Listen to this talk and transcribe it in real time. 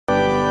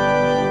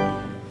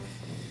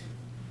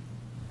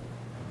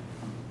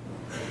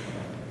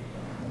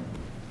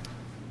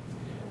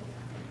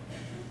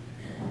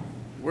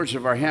words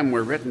of our hymn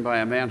were written by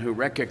a man who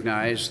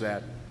recognized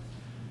that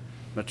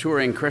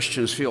maturing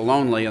Christians feel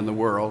lonely in the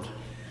world.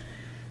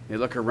 They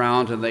look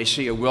around and they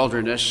see a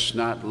wilderness,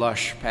 not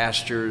lush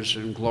pastures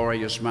and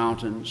glorious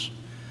mountains.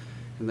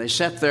 And they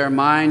set their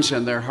minds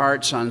and their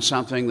hearts on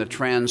something that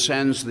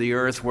transcends the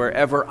earth,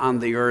 wherever on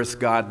the earth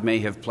God may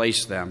have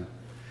placed them.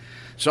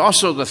 It's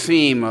also the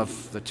theme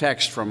of the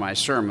text from my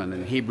sermon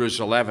in Hebrews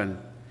 11.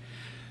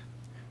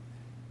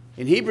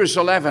 In Hebrews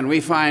 11,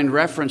 we find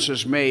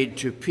references made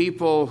to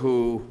people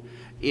who,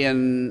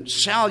 in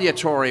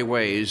salutary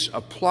ways,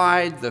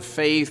 applied the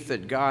faith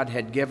that God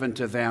had given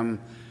to them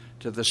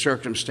to the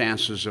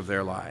circumstances of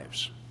their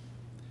lives.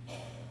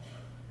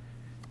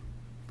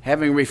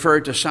 Having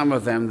referred to some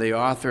of them, the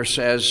author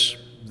says,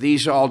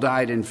 "These all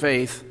died in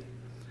faith,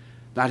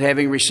 not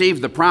having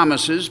received the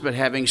promises, but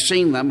having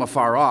seen them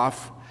afar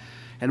off,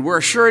 and were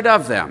assured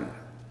of them,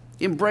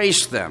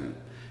 embraced them,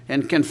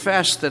 and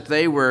confessed that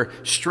they were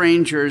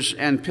strangers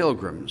and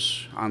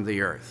pilgrims on the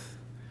earth.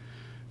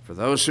 For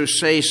those who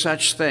say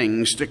such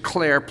things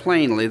declare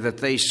plainly that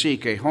they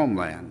seek a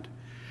homeland.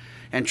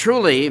 And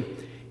truly,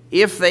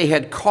 if they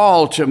had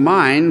called to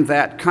mind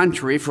that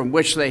country from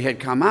which they had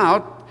come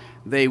out,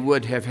 they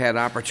would have had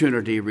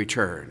opportunity to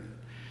return.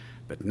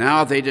 But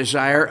now they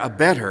desire a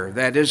better,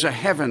 that is, a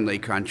heavenly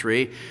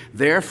country.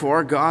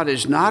 Therefore, God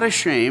is not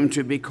ashamed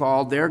to be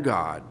called their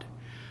God,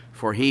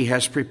 for he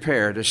has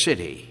prepared a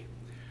city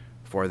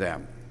for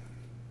them."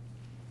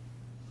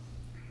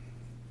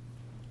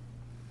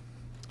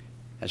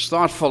 As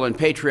thoughtful and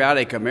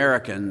patriotic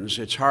Americans,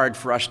 it's hard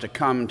for us to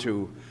come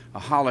to a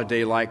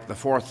holiday like the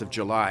 4th of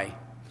July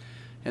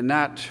and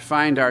not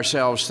find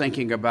ourselves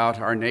thinking about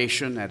our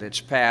nation and its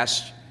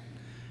past,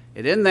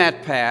 and in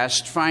that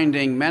past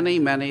finding many,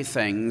 many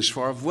things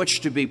for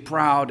which to be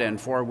proud and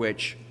for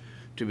which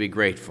to be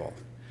grateful.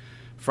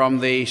 From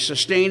the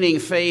sustaining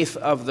faith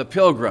of the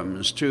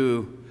Pilgrims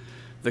to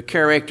the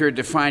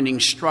character-defining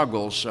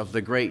struggles of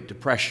the Great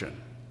Depression.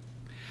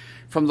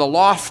 From the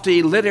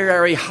lofty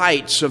literary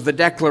heights of the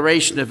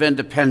Declaration of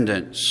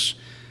Independence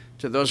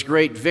to those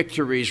great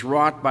victories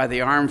wrought by the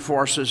armed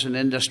forces and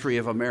industry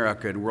of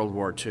America in World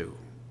War II.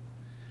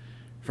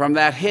 From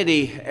that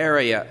heady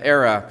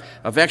era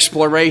of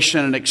exploration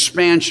and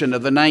expansion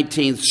of the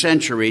 19th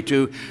century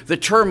to the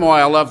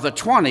turmoil of the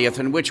 20th,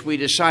 in which we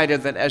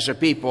decided that as a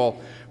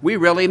people we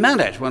really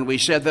meant it when we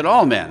said that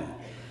all men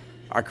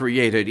are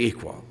created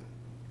equal.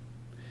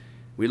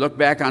 We look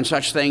back on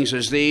such things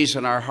as these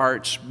and our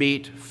hearts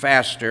beat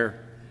faster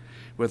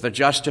with a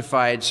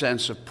justified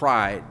sense of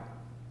pride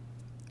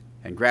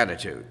and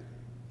gratitude.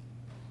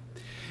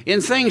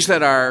 In things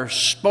that are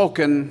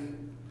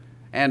spoken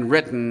and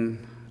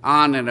written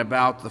on and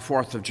about the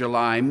 4th of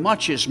July,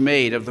 much is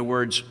made of the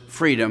words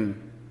freedom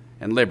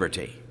and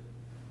liberty,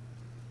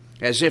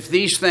 as if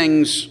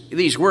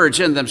these words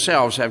in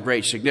themselves have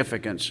great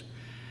significance,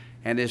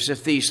 and as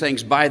if these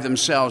things by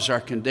themselves are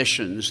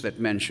conditions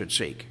that men should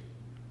seek.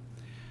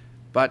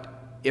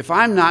 But if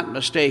I'm not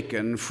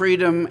mistaken,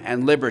 freedom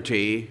and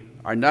liberty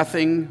are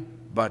nothing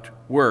but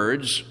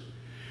words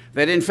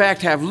that in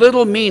fact have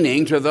little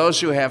meaning to those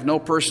who have no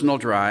personal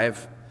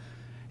drive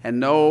and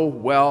no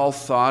well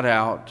thought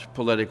out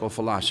political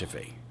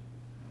philosophy.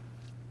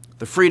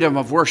 The freedom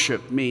of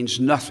worship means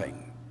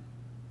nothing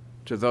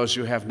to those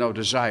who have no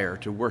desire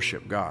to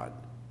worship God.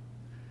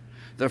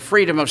 The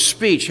freedom of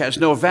speech has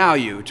no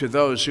value to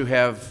those who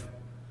have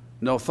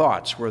no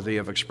thoughts worthy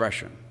of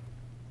expression.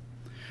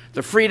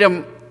 The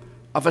freedom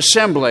of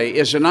assembly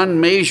is an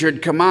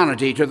unmeasured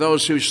commodity to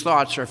those whose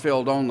thoughts are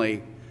filled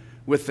only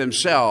with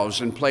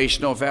themselves and place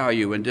no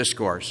value in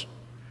discourse.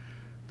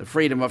 The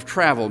freedom of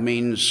travel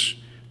means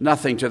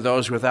nothing to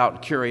those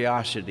without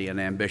curiosity and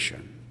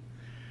ambition.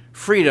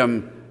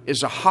 Freedom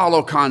is a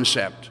hollow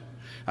concept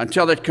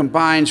until it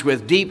combines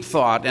with deep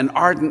thought and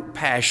ardent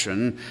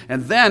passion,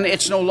 and then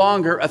it's no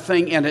longer a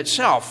thing in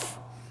itself,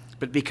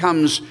 but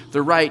becomes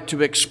the right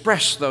to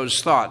express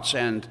those thoughts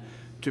and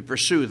to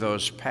pursue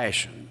those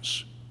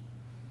passions.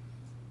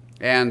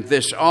 And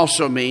this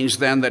also means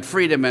then that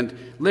freedom and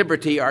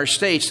liberty are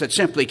states that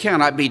simply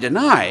cannot be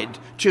denied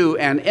to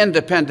an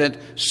independent,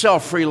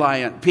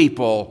 self-reliant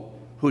people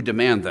who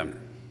demand them.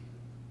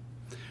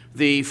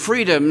 The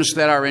freedoms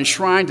that are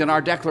enshrined in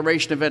our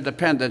Declaration of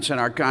Independence and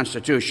our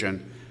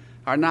Constitution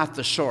are not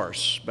the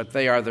source, but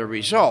they are the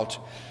result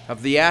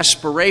of the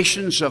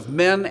aspirations of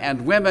men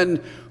and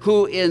women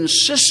who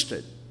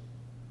insisted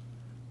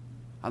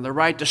on the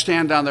right to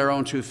stand on their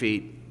own 2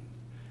 feet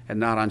and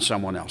not on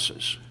someone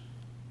else's.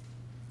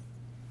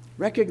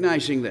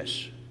 Recognizing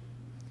this,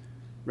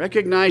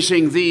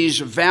 recognizing these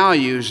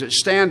values that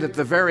stand at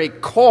the very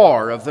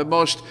core of the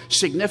most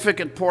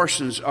significant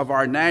portions of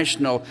our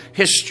national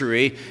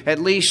history, at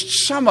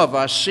least some of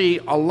us see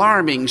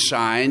alarming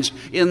signs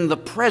in the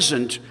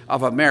present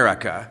of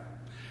America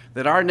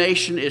that our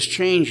nation is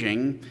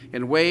changing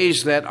in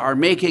ways that are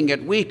making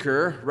it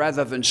weaker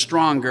rather than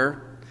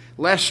stronger,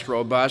 less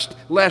robust,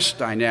 less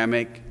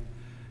dynamic,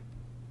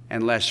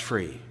 and less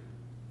free.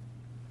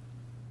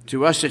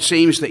 To us, it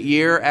seems that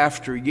year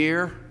after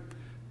year,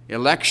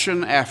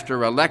 Election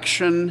after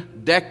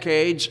election,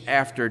 decades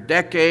after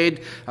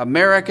decade,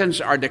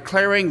 Americans are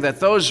declaring that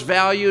those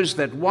values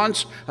that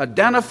once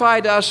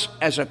identified us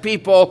as a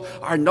people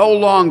are no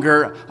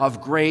longer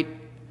of great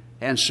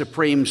and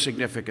supreme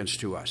significance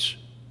to us.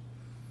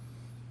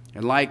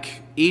 And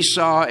like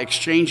Esau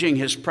exchanging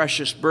his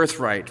precious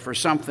birthright for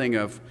something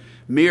of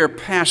mere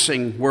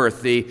passing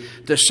worth, the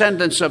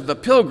descendants of the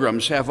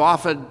Pilgrims have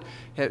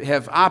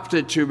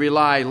opted to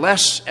rely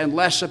less and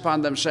less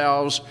upon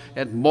themselves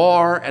and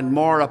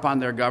more upon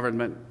their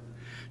government,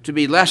 to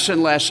be less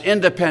and less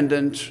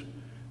independent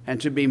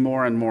and to be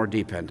more and more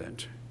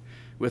dependent,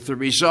 with the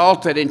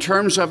result that in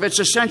terms of its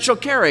essential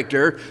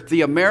character,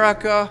 the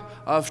America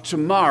of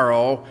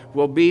tomorrow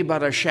will be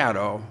but a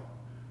shadow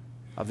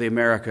of the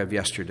America of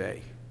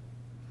yesterday.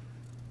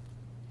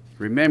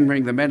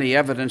 Remembering the many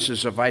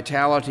evidences of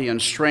vitality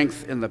and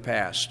strength in the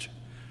past,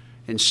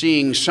 and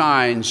seeing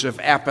signs of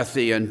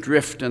apathy and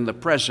drift in the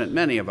present,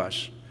 many of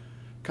us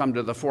come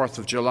to the 4th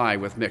of July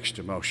with mixed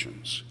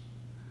emotions.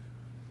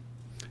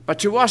 But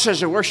to us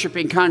as a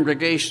worshiping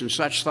congregation,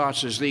 such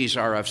thoughts as these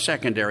are of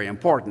secondary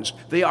importance.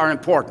 They are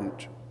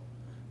important,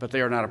 but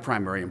they are not of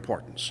primary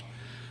importance.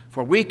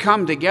 For we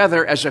come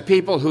together as a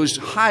people whose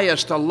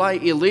highest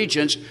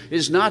allegiance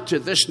is not to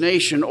this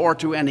nation or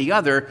to any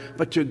other,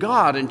 but to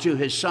God and to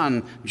His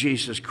Son,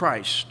 Jesus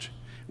Christ.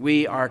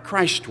 We are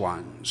Christ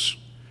ones.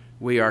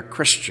 We are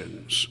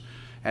Christians.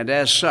 And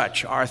as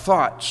such, our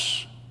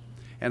thoughts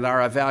and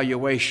our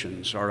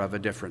evaluations are of a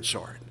different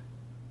sort.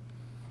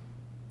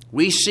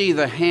 We see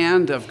the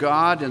hand of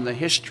God in the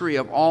history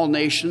of all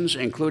nations,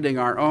 including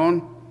our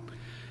own.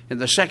 In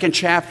the 2nd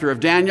chapter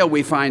of Daniel,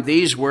 we find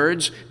these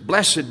words,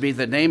 "Blessed be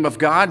the name of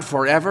God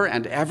forever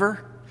and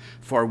ever,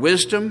 for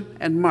wisdom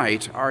and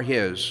might are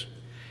His.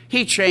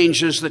 He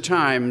changes the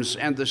times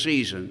and the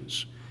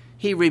seasons.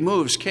 He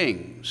removes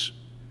kings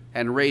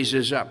and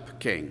raises up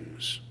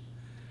kings."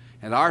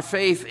 And our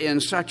faith in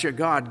such a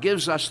God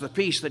gives us the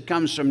peace that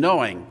comes from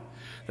knowing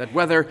that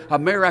whether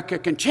America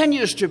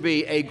continues to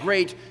be a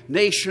great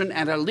nation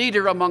and a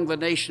leader among the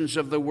nations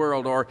of the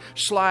world or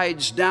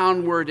slides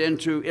downward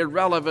into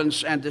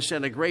irrelevance and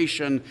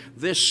disintegration,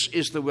 this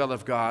is the will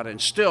of God.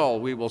 And still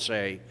we will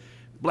say,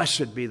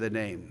 "Blessed be the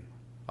name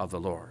of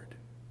the Lord."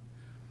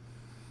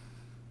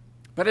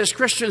 But as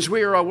Christians,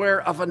 we are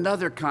aware of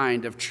another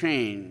kind of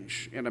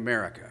change in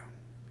America,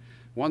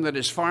 one that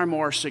is far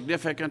more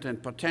significant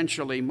and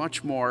potentially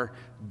much more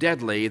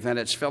deadly than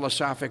its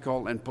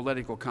philosophical and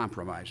political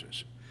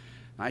compromises.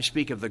 I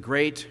speak of the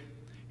great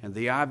and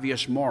the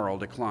obvious moral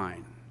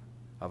decline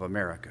of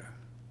America.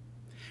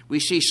 We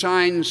see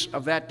signs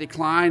of that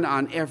decline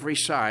on every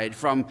side,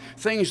 from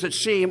things that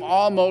seem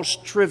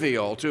almost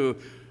trivial to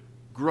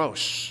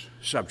gross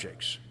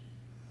subjects.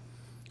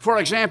 For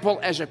example,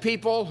 as a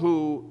people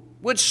who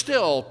would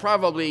still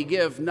probably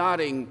give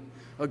nodding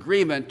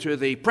agreement to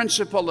the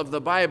principle of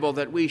the Bible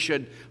that we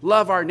should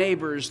love our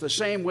neighbors the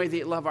same way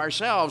they love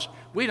ourselves,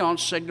 we don't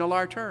signal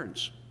our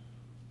turns.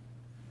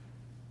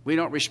 We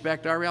don't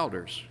respect our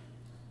elders.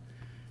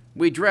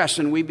 We dress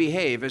and we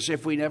behave as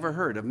if we never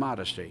heard of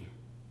modesty.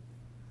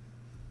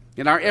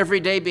 In our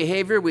everyday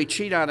behavior, we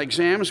cheat on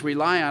exams, we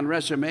lie on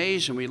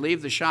resumes, and we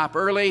leave the shop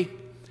early,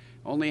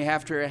 only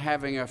after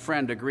having a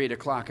friend agree to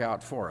clock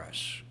out for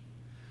us.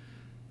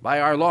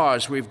 By our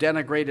laws, we've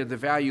denigrated the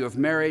value of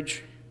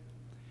marriage.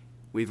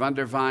 We've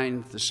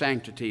undermined the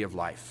sanctity of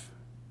life.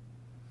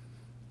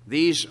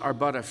 These are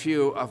but a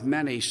few of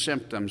many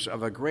symptoms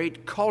of a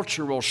great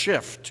cultural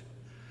shift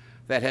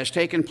that has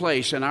taken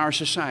place in our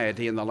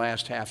society in the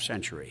last half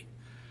century,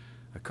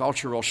 a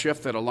cultural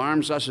shift that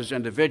alarms us as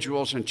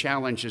individuals and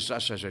challenges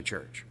us as a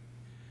church.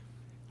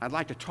 I'd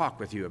like to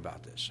talk with you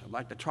about this. I'd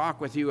like to talk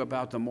with you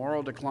about the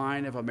moral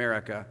decline of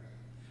America,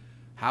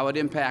 how it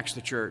impacts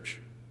the church,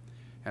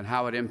 and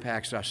how it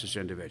impacts us as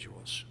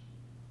individuals.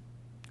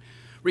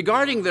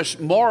 Regarding this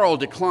moral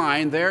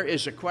decline, there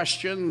is a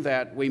question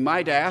that we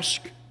might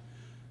ask.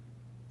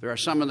 There are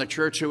some in the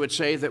church who would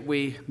say that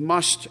we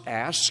must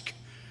ask.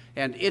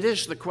 And it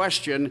is the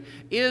question,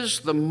 is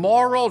the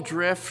moral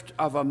drift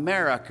of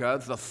America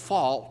the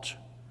fault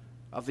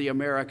of the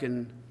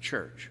American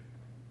church?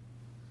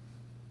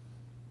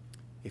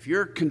 If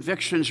your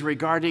convictions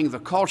regarding the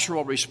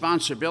cultural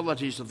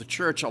responsibilities of the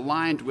church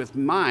aligned with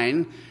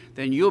mine,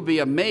 then you'll be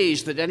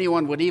amazed that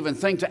anyone would even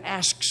think to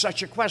ask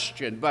such a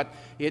question. But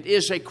it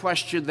is a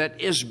question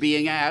that is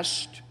being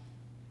asked,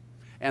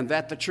 and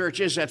that the church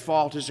is at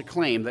fault is a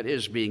claim that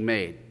is being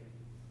made.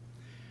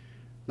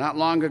 Not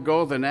long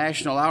ago, the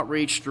national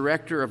outreach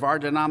director of our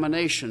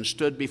denomination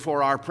stood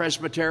before our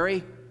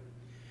presbytery.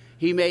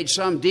 He made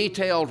some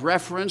detailed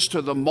reference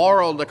to the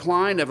moral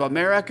decline of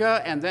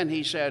America, and then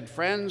he said,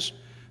 "Friends,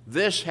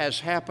 this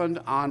has happened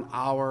on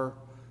our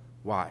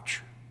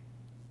watch."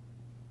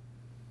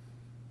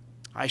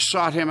 I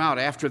sought him out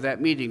after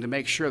that meeting to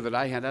make sure that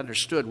I had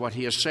understood what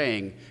he is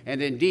saying,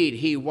 and indeed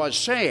he was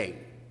saying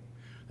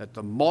that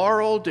the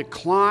moral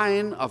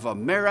decline of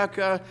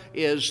America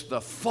is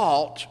the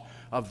fault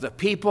of the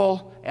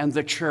people and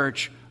the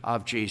church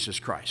of Jesus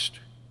Christ.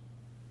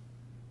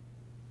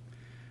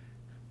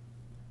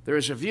 There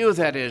is a view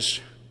that is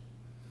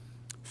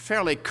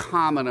fairly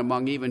common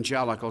among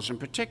evangelicals, and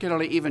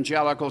particularly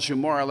evangelicals who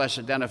more or less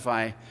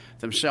identify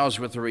themselves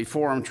with the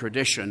Reformed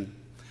tradition,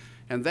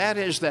 and that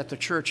is that the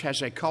church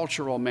has a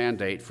cultural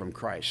mandate from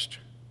Christ.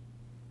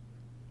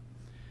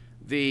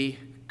 The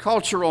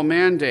cultural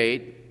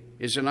mandate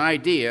is an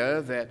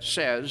idea that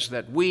says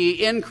that we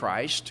in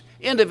Christ,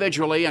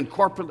 individually and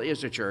corporately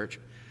as a church,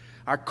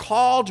 are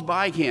called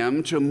by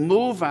Him to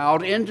move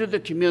out into the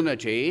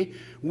community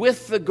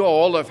with the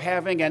goal of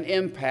having an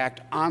impact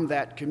on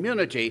that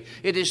community.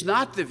 It is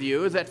not the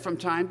view that from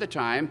time to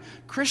time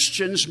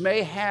Christians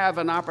may have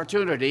an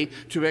opportunity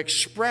to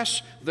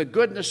express the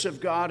goodness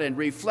of God and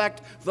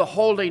reflect the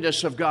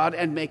holiness of God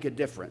and make a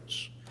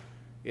difference.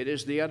 It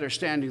is the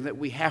understanding that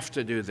we have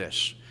to do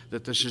this,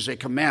 that this is a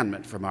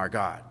commandment from our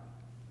God.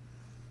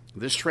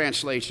 This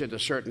translates into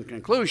certain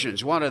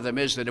conclusions. One of them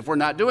is that if we're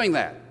not doing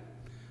that,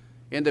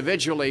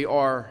 individually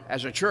or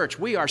as a church,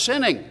 we are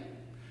sinning.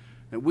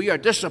 And we are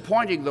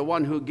disappointing the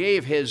one who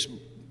gave His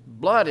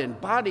blood and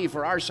body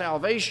for our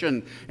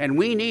salvation, and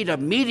we need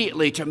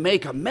immediately to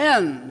make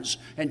amends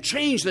and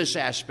change this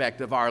aspect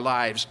of our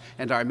lives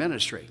and our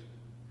ministry.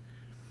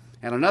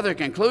 And another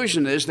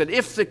conclusion is that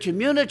if the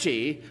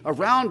community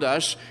around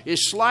us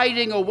is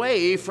sliding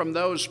away from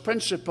those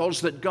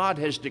principles that God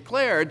has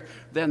declared,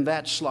 then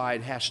that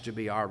slide has to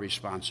be our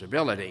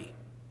responsibility.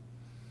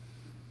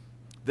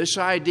 This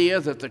idea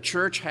that the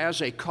church has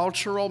a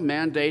cultural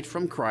mandate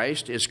from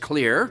Christ is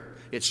clear,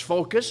 it's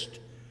focused,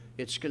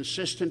 it's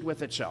consistent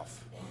with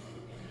itself.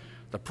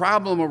 The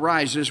problem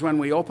arises when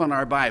we open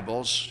our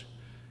Bibles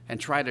and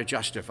try to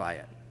justify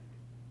it.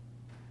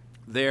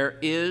 There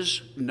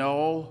is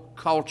no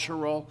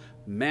cultural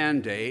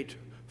mandate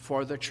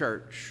for the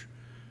church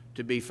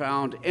to be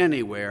found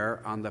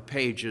anywhere on the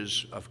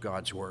pages of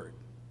God's Word.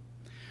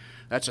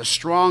 That's a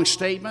strong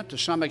statement. To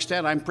some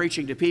extent, I'm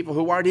preaching to people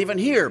who aren't even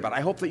here, but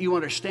I hope that you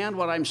understand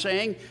what I'm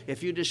saying.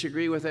 If you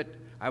disagree with it,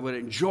 I would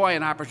enjoy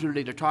an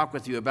opportunity to talk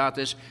with you about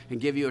this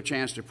and give you a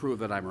chance to prove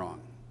that I'm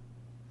wrong.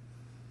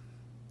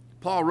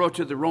 Paul wrote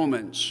to the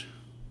Romans.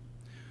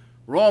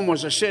 Rome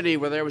was a city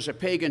where there was a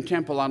pagan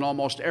temple on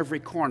almost every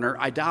corner.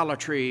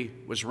 Idolatry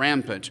was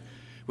rampant,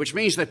 which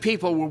means that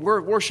people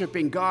were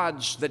worshiping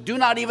gods that do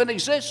not even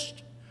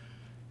exist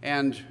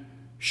and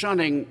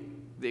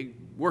shunning the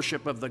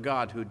worship of the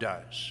God who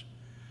does.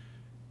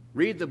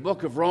 Read the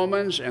book of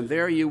Romans, and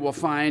there you will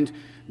find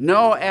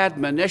no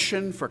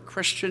admonition for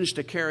Christians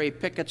to carry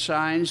picket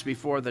signs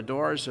before the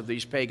doors of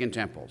these pagan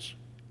temples.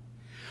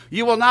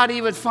 You will not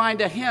even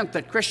find a hint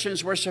that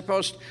Christians were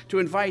supposed to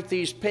invite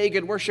these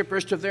pagan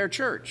worshipers to their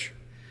church.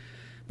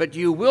 But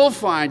you will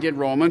find in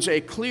Romans a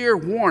clear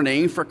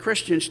warning for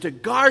Christians to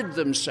guard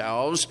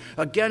themselves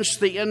against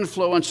the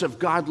influence of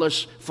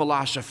godless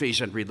philosophies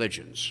and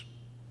religions.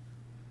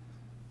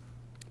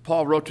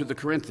 Paul wrote to the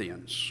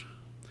Corinthians.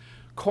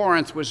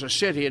 Corinth was a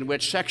city in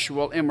which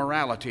sexual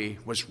immorality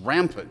was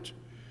rampant.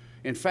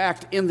 In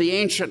fact, in the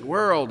ancient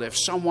world, if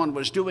someone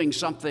was doing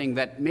something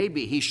that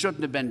maybe he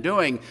shouldn't have been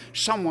doing,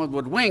 someone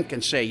would wink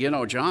and say,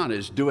 John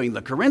is doing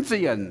the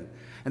Corinthian.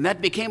 And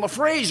that became a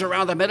phrase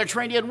around the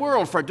Mediterranean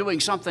world for doing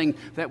something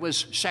that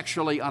was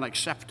sexually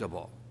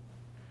unacceptable.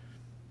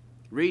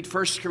 Read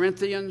 1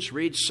 Corinthians,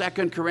 read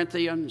 2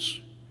 Corinthians,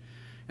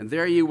 and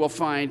there you will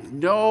find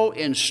no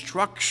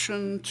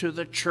instruction to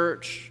the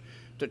church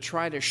to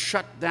try to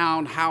shut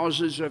down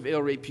houses of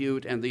ill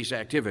repute and these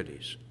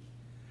activities.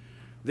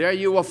 There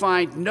you will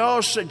find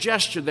no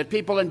suggestion that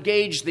people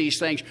engage these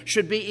things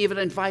should be even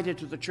invited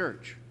to the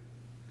church.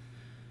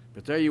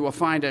 But there you will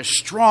find a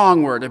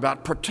strong word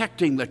about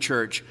protecting the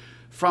church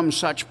from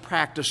such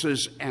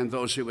practices and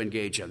those who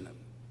engage in them.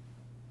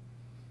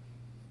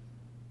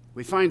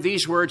 We find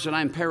these words, and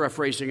I'm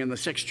paraphrasing, in the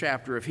 6th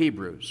chapter of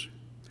Hebrews.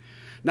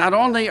 Not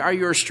only are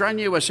your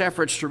strenuous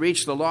efforts to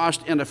reach the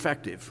lost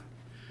ineffective,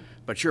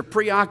 but your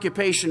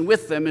preoccupation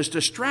with them is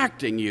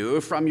distracting you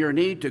from your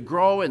need to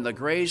grow in the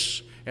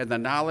grace and the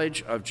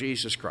knowledge of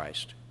Jesus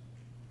Christ.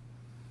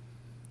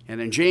 And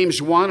in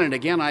James 1, and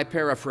again I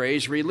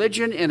paraphrase,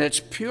 religion in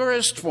its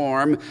purest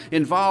form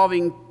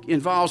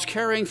involves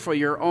caring for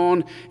your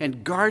own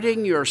and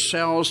guarding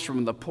yourselves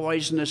from the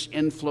poisonous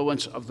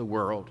influence of the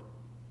world.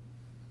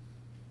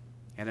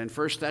 And in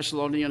 1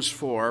 Thessalonians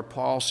 4,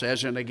 Paul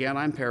says, and again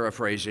I'm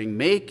paraphrasing,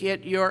 make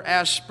it your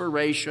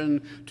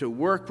aspiration to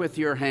work with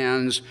your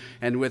hands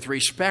and with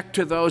respect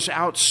to those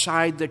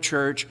outside the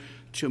church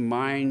to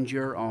mind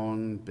your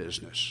own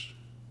business.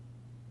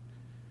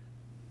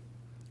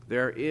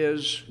 There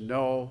is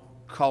no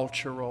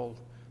cultural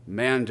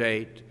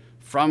mandate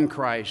from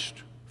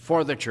Christ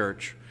for the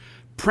church,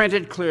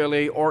 printed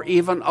clearly or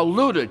even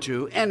alluded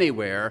to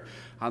anywhere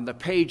on the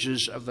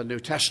pages of the New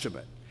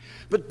Testament.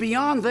 But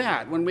beyond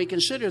that, when we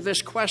consider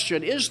this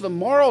question, is the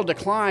moral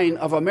decline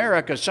of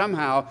America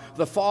somehow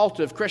the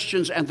fault of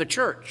Christians and the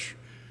church?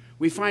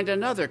 We find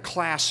another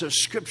class of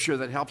scripture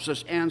that helps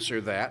us answer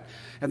that,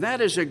 and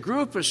that is a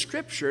group of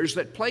scriptures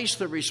that place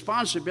the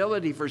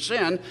responsibility for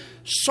sin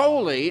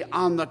solely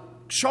on the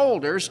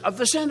shoulders of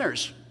the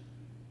sinners.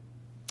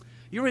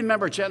 You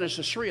remember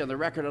Genesis 3 on the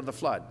record of the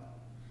flood.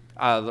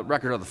 The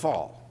record of the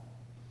fall.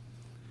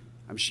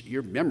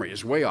 Your memory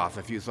is way off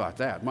if you thought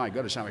that. My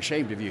goodness, I'm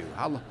ashamed of you.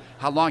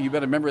 How long you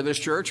been a member of this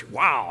church?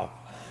 Wow.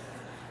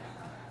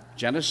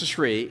 Genesis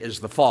 3 is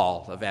the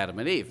fall of Adam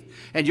and Eve.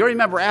 And you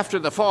remember after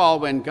the fall,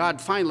 when God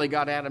finally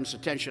got Adam's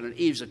attention and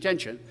Eve's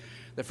attention,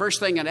 the first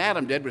thing that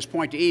Adam did was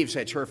point to Eve and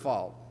say, it's her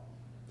fault.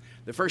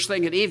 The first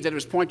thing that Eve did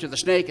was point to the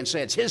snake and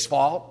say, it's his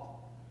fault.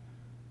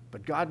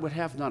 But God would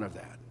have none of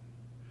that.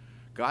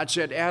 God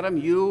said, Adam,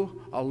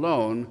 you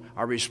alone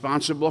are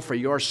responsible for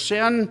your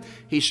sin.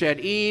 He said,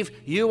 Eve,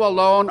 you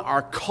alone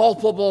are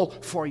culpable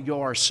for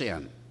your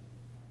sin.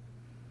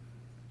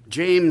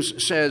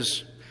 James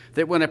says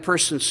that when a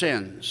person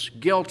sins,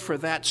 guilt for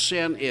that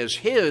sin is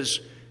his,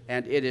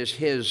 and it is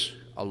his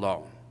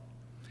alone.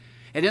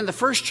 And in the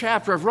first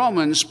chapter of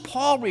Romans,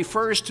 Paul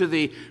refers to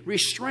the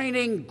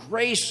restraining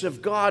grace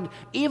of God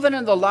even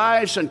in the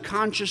lives and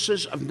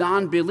consciences of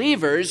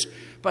non-believers.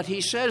 But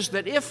he says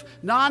that if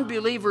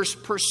non-believers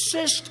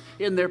persist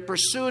in their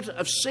pursuit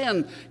of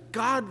sin,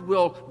 God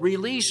will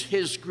release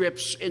his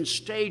grips in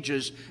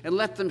stages and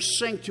let them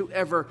sink to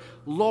ever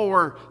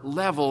lower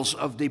levels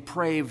of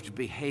depraved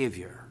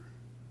behavior.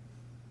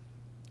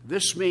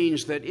 This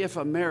means that if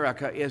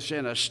America is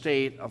in a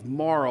state of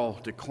moral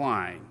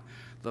decline,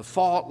 the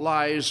fault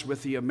lies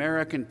with the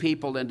American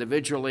people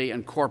individually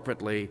and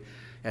corporately,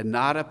 and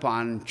not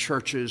upon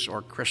churches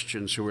or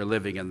Christians who are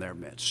living in their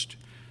midst.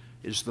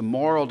 Is the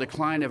moral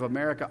decline of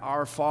America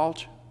our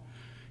fault?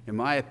 In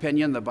my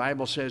opinion, the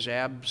Bible says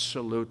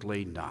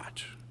absolutely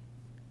not.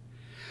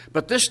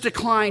 But this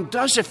decline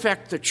does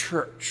affect the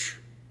church.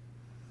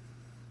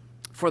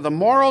 For the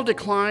moral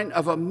decline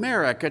of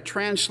America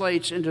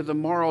translates into the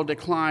moral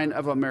decline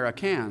of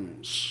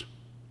Americans.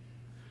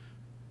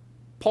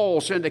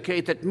 Polls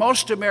indicate that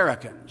most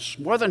Americans,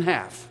 more than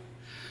half,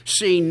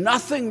 see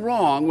nothing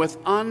wrong with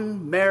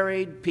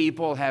unmarried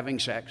people having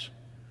sex,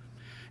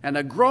 and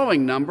a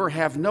growing number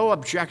have no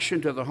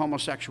objection to the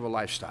homosexual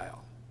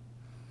lifestyle.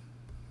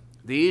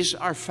 These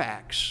are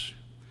facts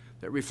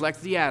that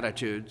reflect the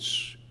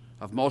attitudes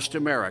of most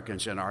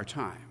Americans in our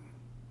time.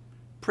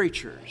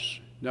 Preachers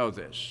know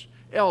this.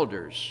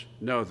 Elders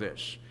know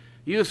this.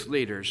 Youth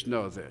leaders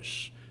know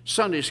this.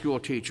 Sunday school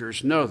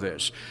teachers know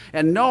this.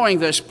 And knowing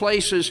this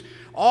places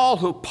all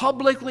who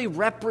publicly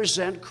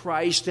represent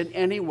Christ in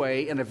any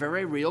way in a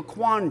very real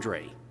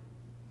quandary.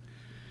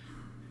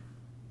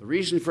 The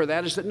reason for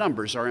that is that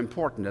numbers are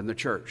important in the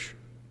church.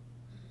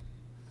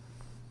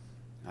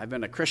 I've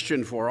been a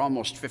Christian for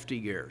almost 50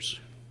 years.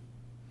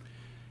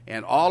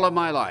 And all of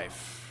my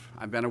life,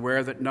 I've been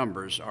aware that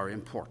numbers are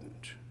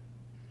important.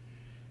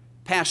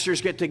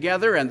 Pastors get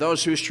together, and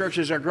those whose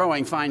churches are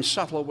growing find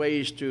subtle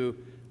ways to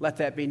let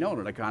that be known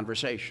in a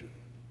conversation.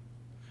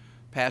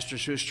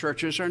 Pastors whose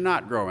churches are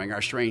not growing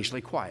are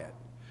strangely quiet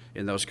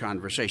in those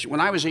conversations. When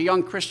I was a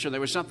young Christian, there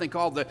was something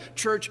called the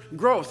church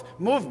growth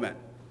movement.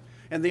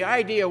 And the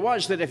idea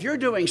was that if you're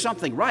doing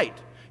something right,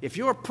 if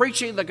you're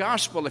preaching the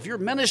gospel, if your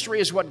ministry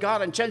is what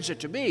God intends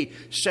it to be,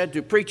 said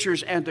to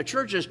preachers and to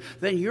churches,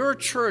 then your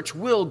church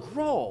will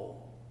grow.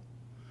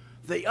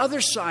 The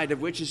other side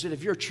of which is that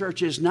if your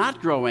church is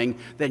not growing,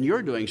 then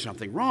you're doing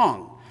something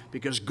wrong,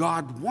 because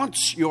God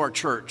wants your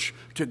church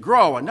to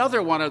grow.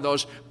 Another one of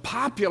those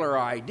popular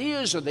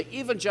ideas of the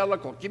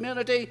evangelical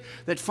community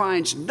that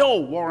finds no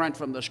warrant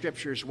from the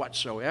Scriptures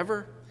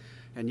whatsoever,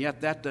 and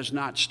yet that does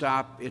not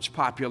stop its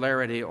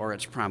popularity or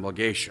its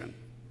promulgation.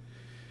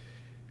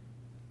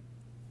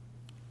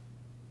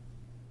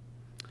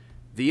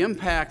 The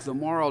impact the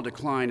moral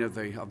decline of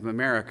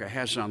America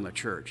has on the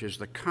church is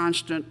the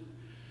constant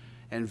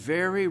and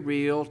very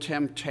real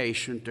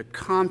temptation to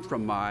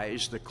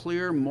compromise the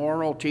clear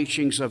moral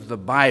teachings of the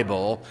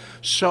Bible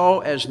so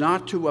as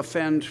not to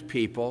offend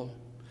people,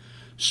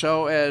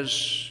 so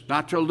as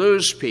not to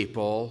lose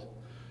people,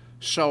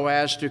 so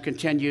as to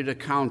continue to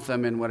count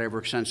them in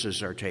whatever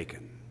census are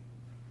taken.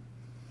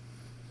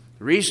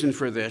 The reason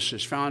for this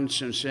is found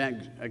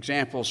in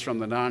examples from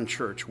the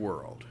non-church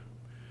world.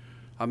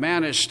 A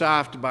man is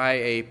stopped by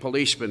a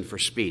policeman for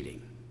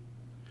speeding.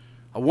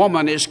 A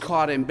woman is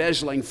caught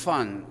embezzling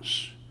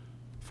funds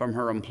from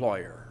her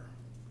employer.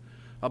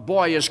 A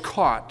boy is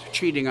caught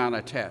cheating on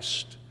a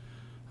test.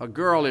 A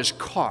girl is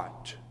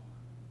caught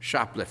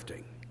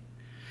shoplifting.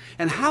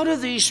 And how do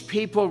these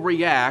people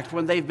react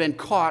when they've been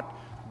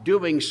caught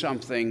doing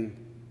something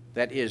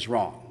that is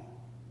wrong?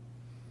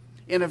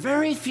 In a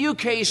very few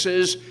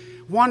cases,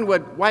 one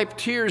would wipe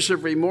tears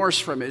of remorse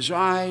from his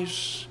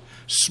eyes,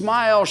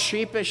 smile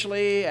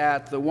sheepishly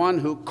at the one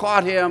who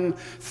caught him,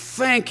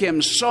 thank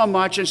him so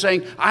much, and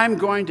saying, I'm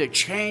going to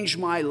change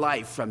my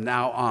life from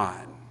now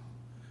on.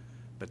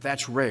 But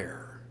that's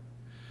rare.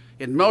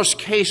 In most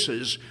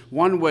cases,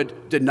 one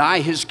would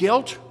deny his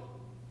guilt,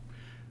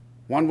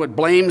 one would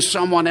blame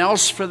someone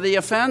else for the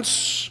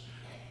offense,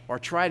 or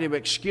try to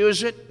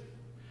excuse it,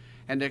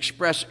 and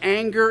express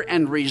anger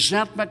and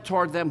resentment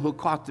toward them who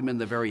caught them in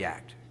the very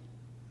act.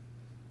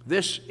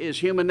 This is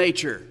human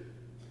nature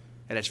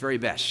at its very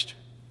best.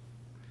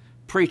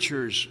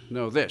 Preachers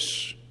know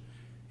this.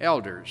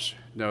 Elders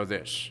know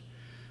this.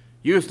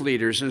 Youth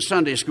leaders and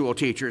Sunday school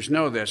teachers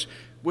know this,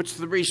 which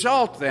the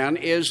result then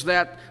is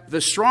that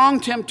the strong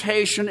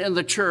temptation in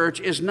the church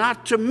is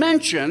not to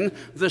mention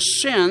the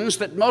sins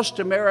that most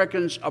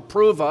Americans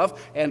approve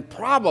of and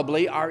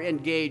probably are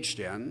engaged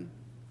in,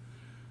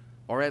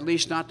 or at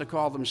least not to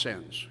call them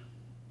sins.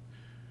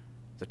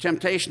 The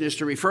temptation is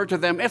to refer to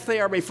them, if they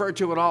are referred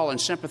to at all, in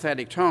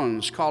sympathetic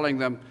tones, calling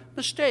them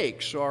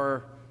mistakes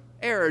or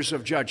errors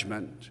of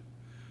judgment,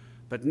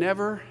 but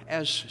never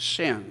as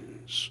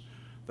sins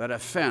that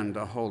offend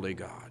a holy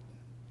God.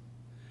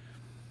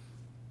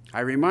 I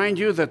remind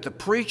you that the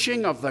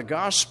preaching of the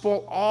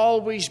gospel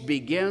always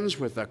begins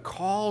with a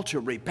call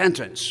to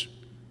repentance.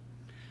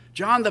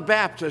 John the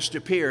Baptist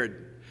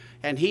appeared,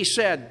 and he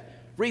said,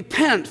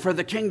 "Repent, for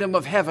the kingdom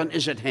of heaven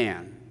is at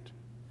hand."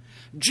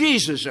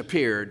 Jesus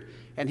appeared,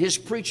 and his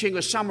preaching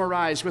was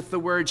summarized with the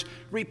words,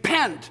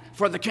 "Repent,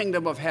 for the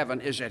kingdom of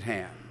heaven is at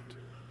hand."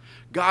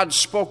 God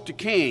spoke to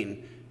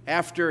Cain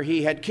after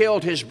he had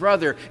killed his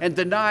brother and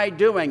denied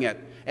doing it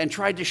and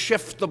tried to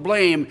shift the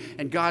blame.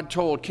 And God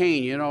told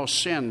Cain,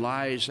 sin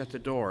lies at the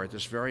door at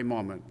this very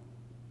moment.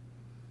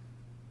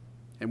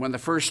 And when the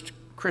first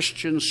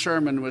Christian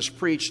sermon was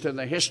preached in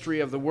the history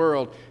of the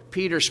world,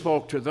 Peter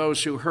spoke to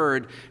those who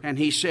heard, and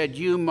he said,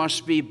 "You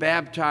must be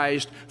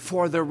baptized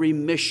for the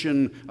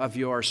remission of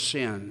your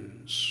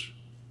sins."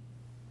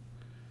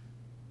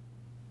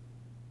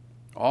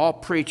 All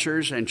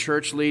preachers and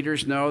church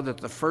leaders know that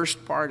the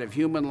first part of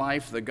human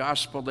life the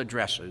gospel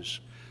addresses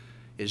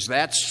is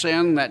that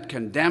sin that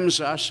condemns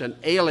us and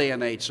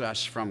alienates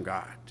us from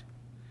God.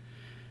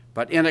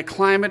 But in a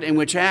climate in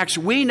which acts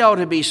we know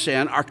to be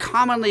sin are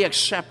commonly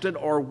accepted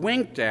or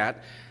winked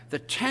at, the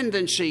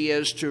tendency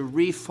is to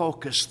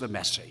refocus the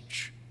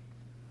message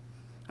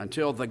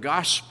until the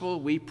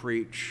gospel we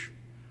preach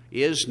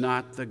is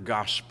not the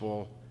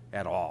gospel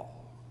at all.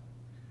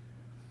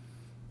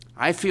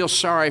 I feel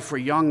sorry for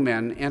young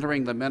men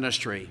entering the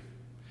ministry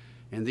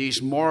in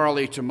these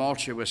morally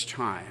tumultuous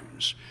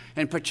times,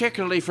 and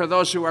particularly for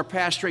those who are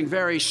pastoring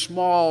very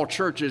small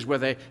churches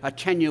with a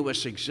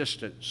tenuous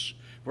existence,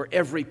 where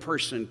every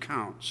person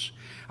counts.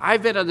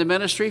 I've been in the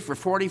ministry for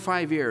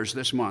 45 years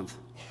this month,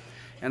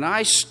 and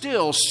I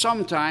still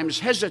sometimes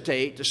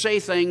hesitate to say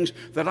things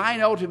that I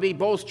know to be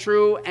both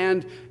true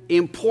and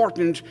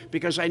important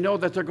because I know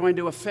that they're going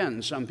to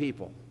offend some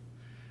people.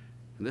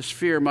 And this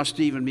fear must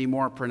even be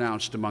more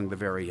pronounced among the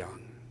very young.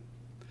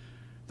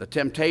 The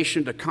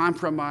temptation to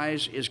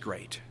compromise is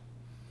great.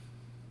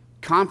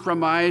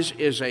 Compromise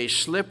is a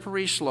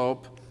slippery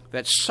slope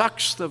that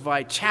sucks the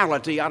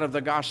vitality out of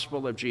the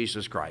gospel of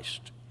Jesus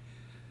Christ.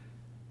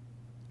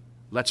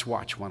 Let's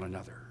watch one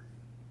another.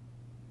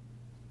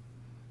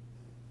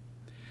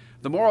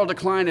 The moral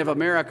decline of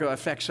America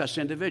affects us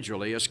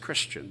individually as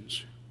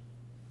Christians.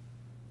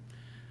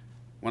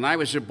 When I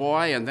was a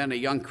boy and then a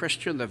young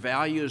Christian, the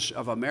values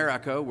of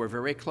America were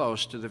very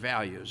close to the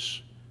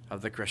values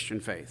of the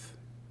Christian faith.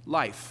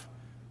 Life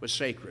was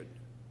sacred.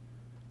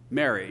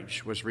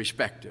 Marriage was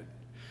respected.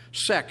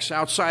 Sex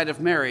outside of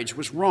marriage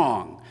was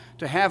wrong.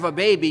 To have a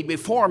baby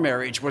before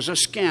marriage was a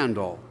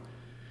scandal.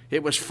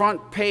 It was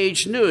front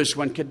page news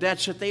when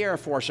cadets at the Air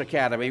Force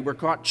Academy were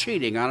caught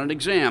cheating on an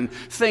exam.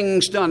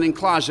 Things done in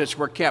closets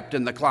were kept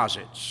in the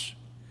closets.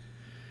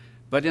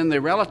 But in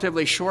the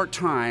relatively short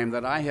time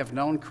that I have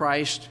known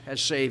Christ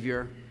as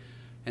Savior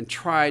and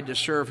tried to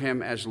serve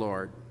Him as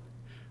Lord,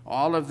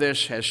 all of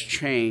this has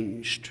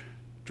changed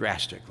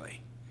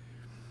drastically.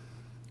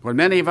 When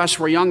many of us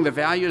were young, the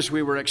values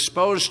we were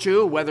exposed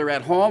to, whether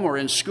at home or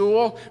in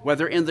school,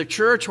 whether in the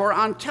church or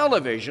on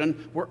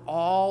television, were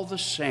all the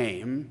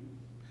same,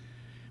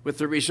 with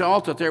the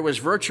result that there was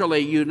virtually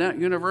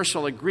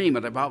universal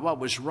agreement about what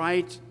was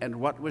right and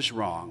what was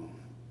wrong.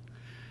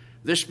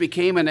 This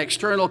became an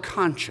external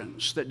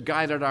conscience that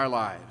guided our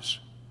lives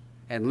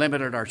and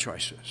limited our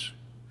choices.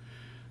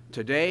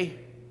 Today,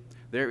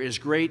 there is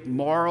great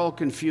moral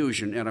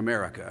confusion in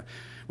America,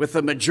 with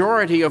the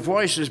majority of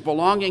voices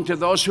belonging to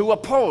those who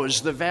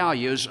oppose the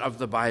values of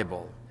the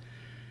Bible.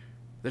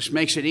 This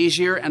makes it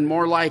easier and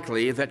more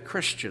likely that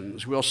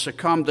Christians will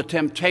succumb to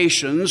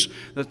temptations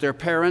that their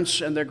parents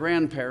and their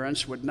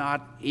grandparents would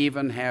not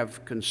even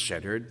have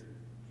considered.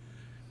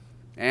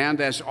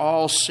 And as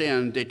all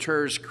sin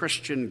deters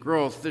Christian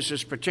growth, this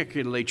is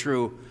particularly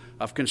true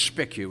of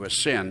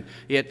conspicuous sin.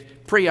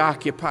 It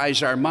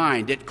preoccupies our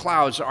mind, it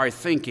clouds our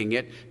thinking,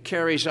 it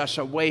carries us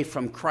away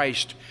from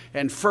Christ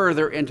and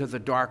further into the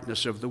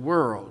darkness of the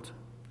world.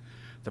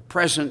 The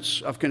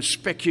presence of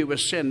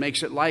conspicuous sin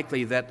makes it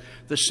likely that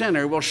the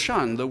sinner will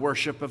shun the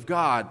worship of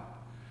God,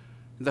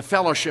 the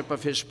fellowship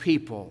of His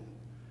people,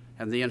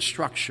 and the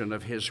instruction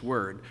of His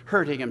word,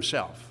 hurting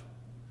himself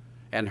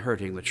and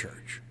hurting the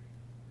church.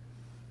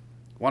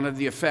 One of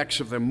the effects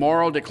of the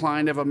moral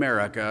decline of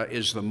America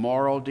is the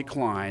moral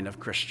decline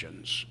of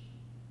Christians.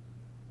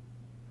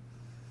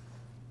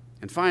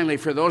 And finally,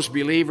 for those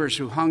believers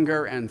who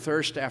hunger and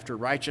thirst after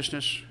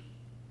righteousness,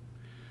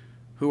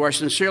 who are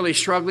sincerely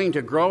struggling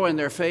to grow in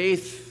their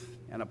faith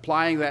and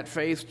applying that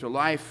faith to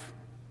life,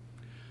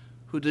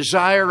 who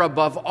desire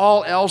above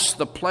all else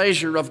the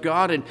pleasure of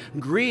God and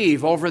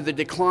grieve over the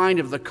decline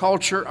of the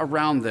culture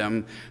around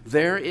them,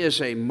 there is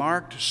a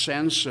marked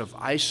sense of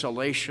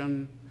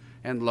isolation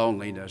and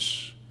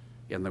loneliness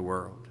in the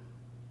world.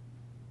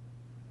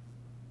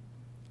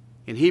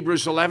 In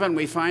Hebrews 11,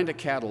 we find a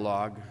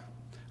catalog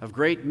of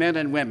great men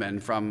and women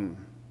from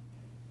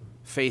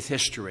faith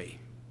history.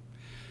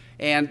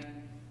 And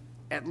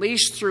at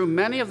least through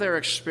many of their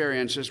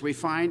experiences, we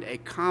find a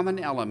common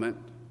element,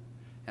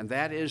 and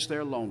that is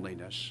their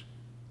loneliness.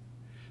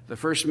 The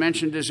first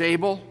mentioned is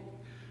Abel,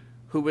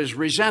 who was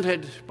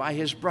resented by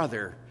his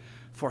brother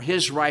for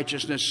his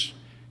righteousness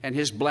and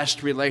his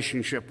blessed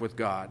relationship with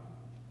God.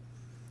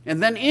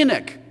 And then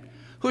Enoch,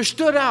 who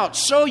stood out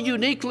so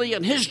uniquely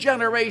in his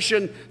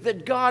generation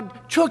that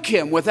God took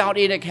him without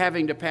Enoch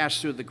having to pass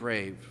through the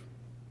grave.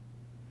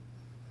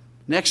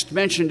 Next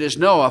mentioned is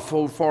Noah,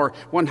 who for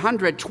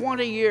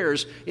 120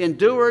 years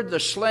endured the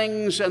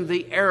slings and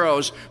the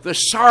arrows, the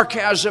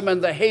sarcasm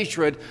and the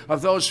hatred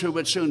of those who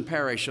would soon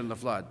perish in the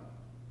flood.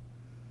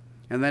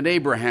 And then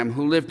Abraham,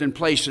 who lived in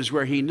places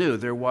where he knew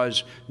there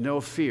was no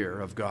fear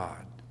of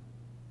God.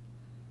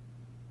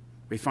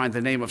 We find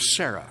the name of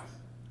Sarah,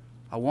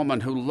 a woman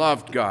who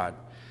loved God,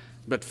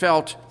 but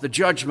felt the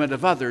judgment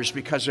of others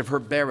because of her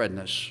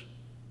barrenness.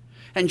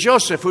 And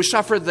Joseph, who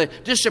suffered the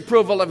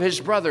disapproval of his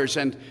brothers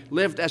and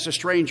lived as a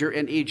stranger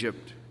in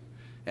Egypt.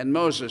 And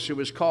Moses, who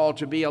was called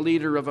to be a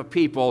leader of a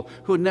people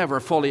who never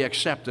fully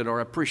accepted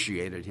or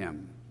appreciated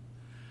him.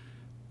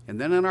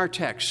 And then in our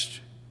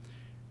text,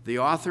 the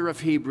author of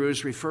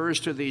Hebrews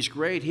refers to these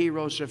great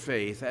heroes of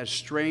faith as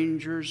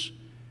strangers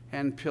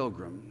and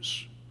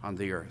pilgrims on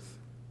the earth.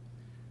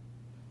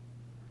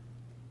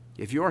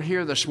 If you're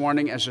here this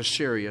morning as a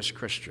serious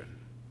Christian,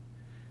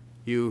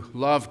 you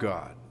love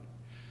God,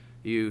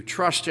 you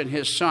trust in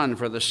His Son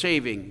for the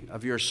saving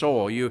of your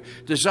soul. You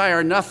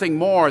desire nothing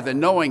more than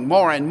knowing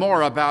more and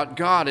more about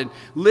God and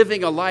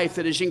living a life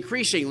that is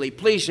increasingly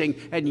pleasing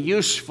and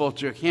useful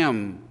to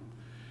Him.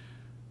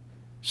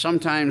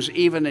 Sometimes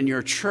even in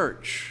your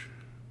church,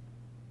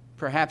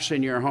 perhaps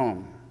in your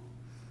home,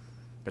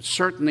 but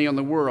certainly in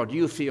the world,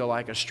 you feel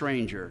like a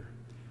stranger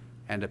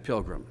and a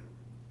pilgrim.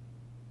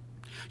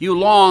 You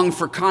long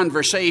for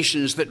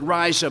conversations that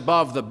rise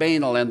above the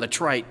banal and the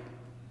trite.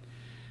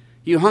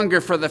 You hunger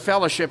for the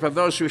fellowship of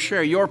those who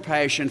share your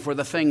passion for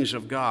the things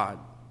of God.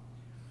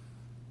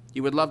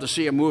 You would love to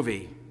see a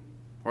movie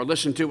or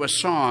listen to a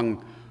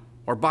song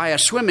or buy a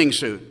swimming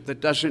suit that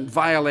doesn't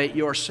violate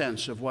your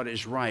sense of what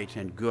is right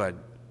and good.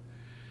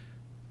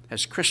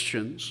 As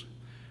Christians,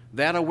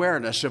 that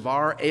awareness of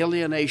our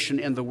alienation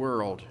in the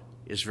world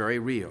is very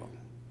real.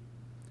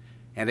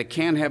 And it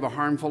can have a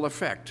harmful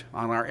effect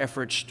on our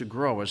efforts to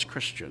grow as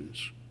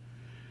Christians.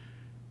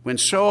 When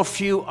so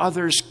few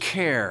others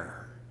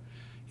care,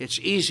 it's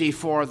easy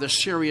for the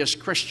serious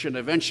Christian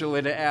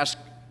eventually to ask,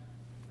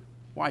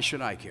 why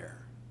should I care?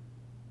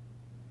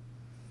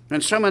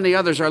 When so many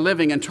others are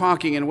living and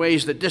talking in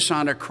ways that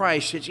dishonor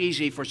Christ, it's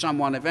easy for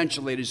someone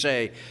eventually to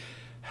say,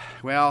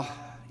 well,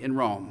 in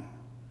Rome,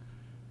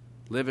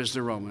 live as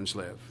the Romans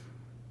live.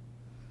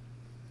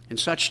 In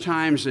such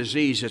times as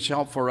these, it's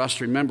helpful for us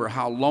to remember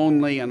how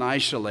lonely and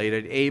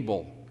isolated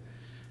Abel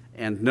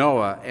and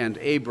Noah and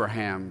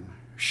Abraham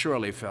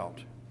surely felt.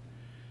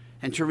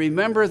 And to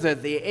remember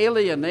that the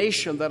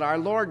alienation that our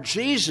Lord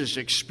Jesus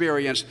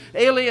experienced,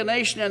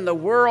 alienation in the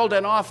world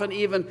and often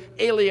even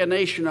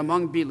alienation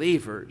among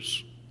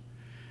believers.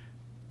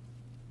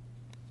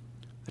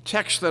 The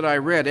text that I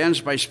read ends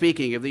by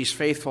speaking of these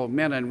faithful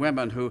men and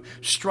women who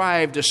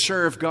strive to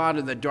serve God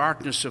in the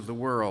darkness of the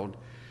world.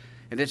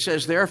 And it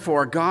says,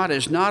 therefore, God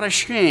is not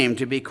ashamed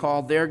to be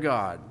called their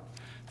God,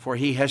 for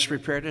He has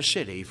prepared a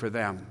city for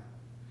them.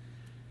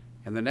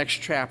 And the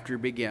next chapter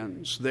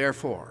begins,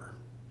 therefore,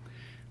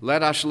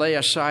 let us lay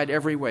aside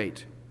every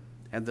weight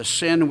and the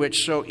sin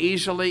which so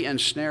easily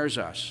ensnares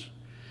us,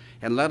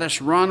 and let us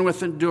run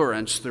with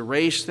endurance the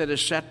race that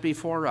is set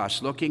before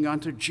us, looking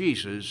unto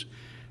Jesus,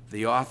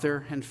 the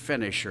author and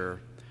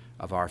finisher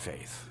of our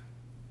faith.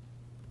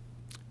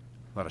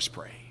 Let us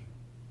pray.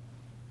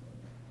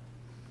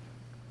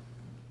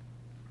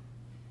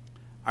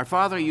 Our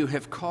Father, you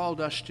have called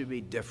us to be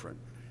different.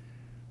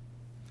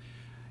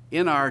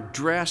 In our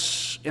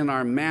dress, in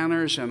our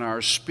manners, in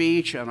our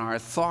speech, in our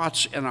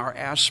thoughts, in our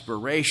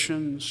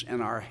aspirations,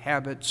 in our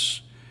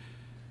habits,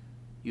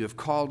 you have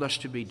called us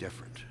to be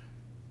different.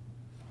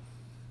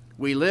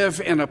 We live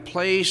in a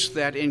place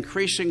that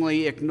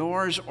increasingly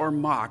ignores or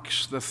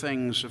mocks the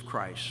things of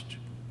Christ.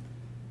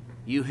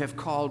 You have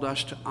called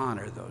us to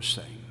honor those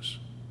things.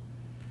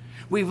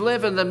 We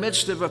live in the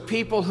midst of a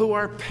people who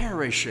are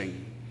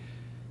perishing.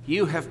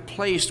 You have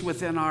placed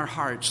within our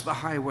hearts the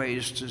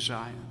highways to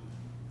Zion.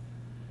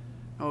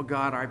 Oh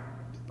God,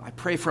 I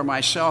pray for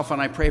myself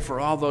and I pray for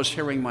all those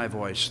hearing my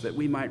voice that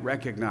we might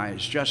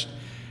recognize just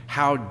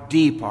how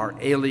deep our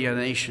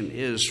alienation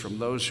is from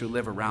those who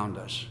live around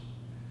us.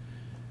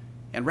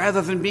 And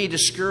rather than be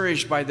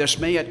discouraged by this,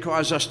 may it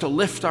cause us to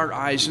lift our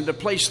eyes and to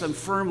place them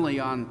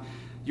firmly on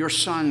your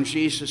Son,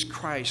 Jesus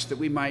Christ, that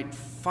we might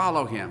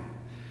follow Him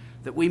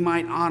that we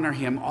might honor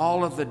him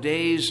all of the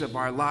days of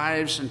our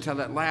lives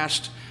until at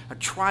last a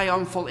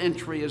triumphal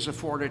entry is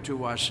afforded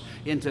to us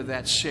into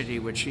that city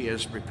which he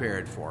has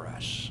prepared for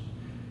us.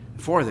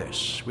 For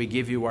this, we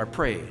give you our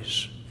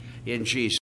praise in Jesus'